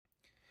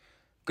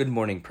Good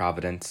morning,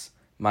 Providence.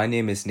 My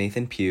name is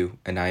Nathan Pugh,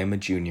 and I am a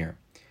junior.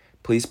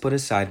 Please put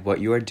aside what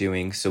you are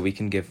doing so we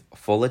can give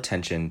full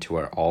attention to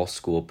our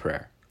all-school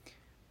prayer.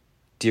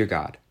 Dear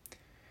God,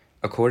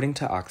 according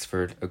to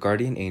Oxford, a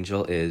guardian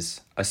angel is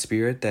a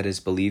spirit that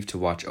is believed to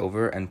watch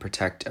over and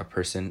protect a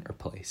person or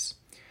place.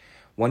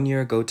 1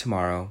 year ago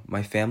tomorrow,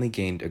 my family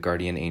gained a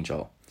guardian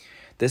angel.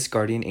 This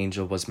guardian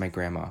angel was my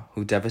grandma,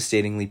 who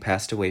devastatingly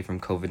passed away from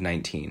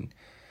COVID-19.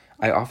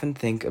 I often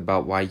think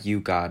about why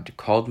you, God,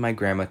 called my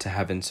grandma to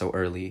heaven so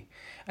early,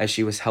 as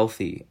she was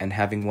healthy and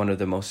having one of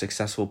the most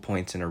successful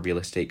points in her real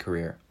estate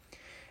career.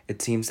 It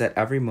seems that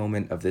every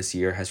moment of this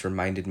year has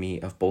reminded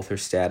me of both her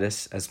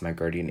status as my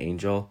guardian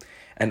angel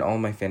and all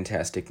my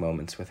fantastic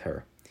moments with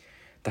her.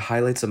 The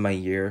highlights of my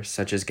year,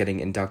 such as getting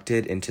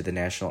inducted into the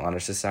National Honor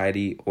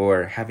Society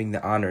or having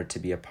the honor to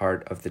be a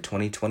part of the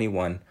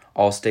 2021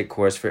 All-State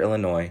Chorus for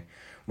Illinois,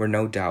 were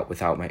no doubt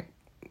without my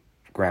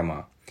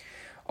grandma.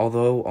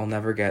 Although I'll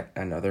never get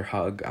another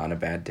hug on a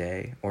bad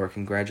day, or a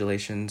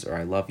congratulations or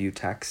I love you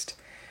text,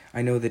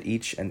 I know that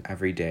each and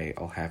every day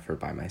I'll have her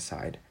by my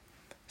side.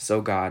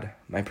 So God,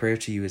 my prayer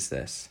to you is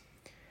this.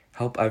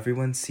 Help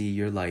everyone see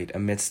your light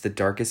amidst the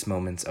darkest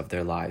moments of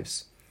their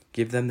lives.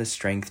 Give them the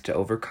strength to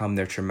overcome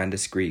their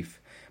tremendous grief,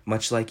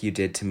 much like you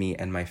did to me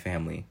and my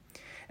family.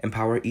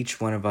 Empower each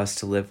one of us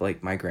to live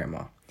like my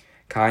grandma,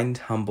 kind,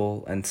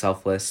 humble, and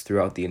selfless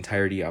throughout the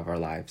entirety of our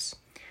lives.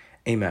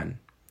 Amen.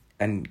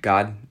 And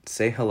God,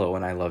 say hello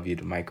and I love you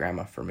to my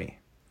grandma for me.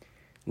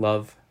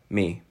 Love,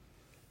 me.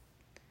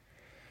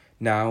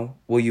 Now,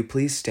 will you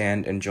please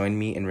stand and join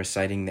me in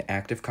reciting the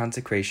act of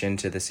consecration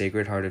to the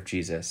Sacred Heart of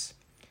Jesus?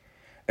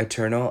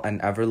 Eternal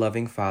and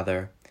ever-loving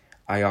Father,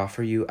 I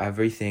offer you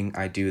everything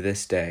I do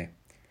this day.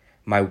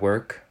 My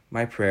work,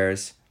 my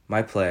prayers,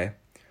 my play,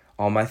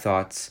 all my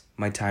thoughts,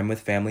 my time with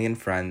family and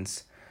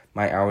friends,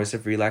 my hours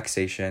of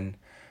relaxation,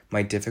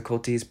 my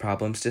difficulties,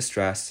 problems,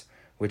 distress,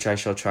 which I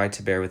shall try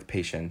to bear with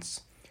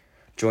patience.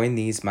 Join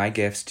these my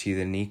gifts to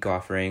the unique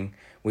offering,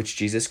 which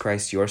Jesus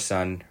Christ your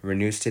Son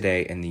renews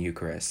today in the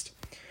Eucharist.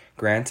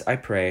 Grant, I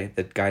pray,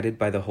 that guided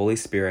by the Holy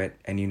Spirit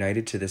and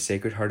united to the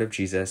Sacred Heart of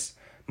Jesus,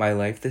 my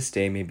life this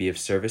day may be of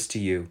service to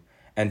you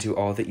and to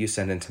all that you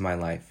send into my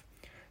life,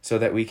 so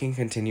that we can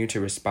continue to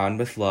respond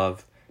with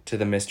love to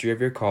the mystery of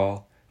your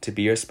call, to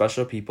be your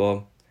special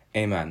people.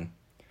 Amen.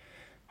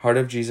 Heart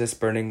of Jesus,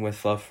 burning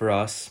with love for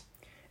us,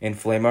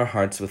 inflame our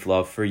hearts with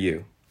love for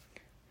you.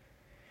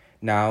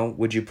 Now,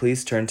 would you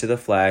please turn to the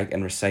flag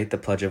and recite the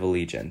Pledge of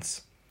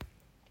Allegiance?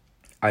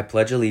 I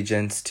pledge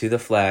allegiance to the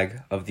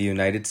flag of the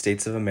United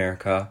States of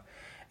America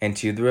and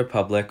to the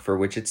republic for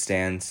which it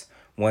stands,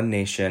 one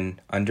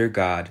nation, under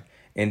God,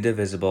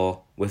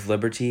 indivisible, with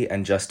liberty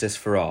and justice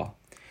for all.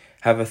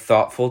 Have a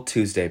thoughtful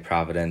Tuesday,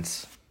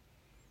 Providence.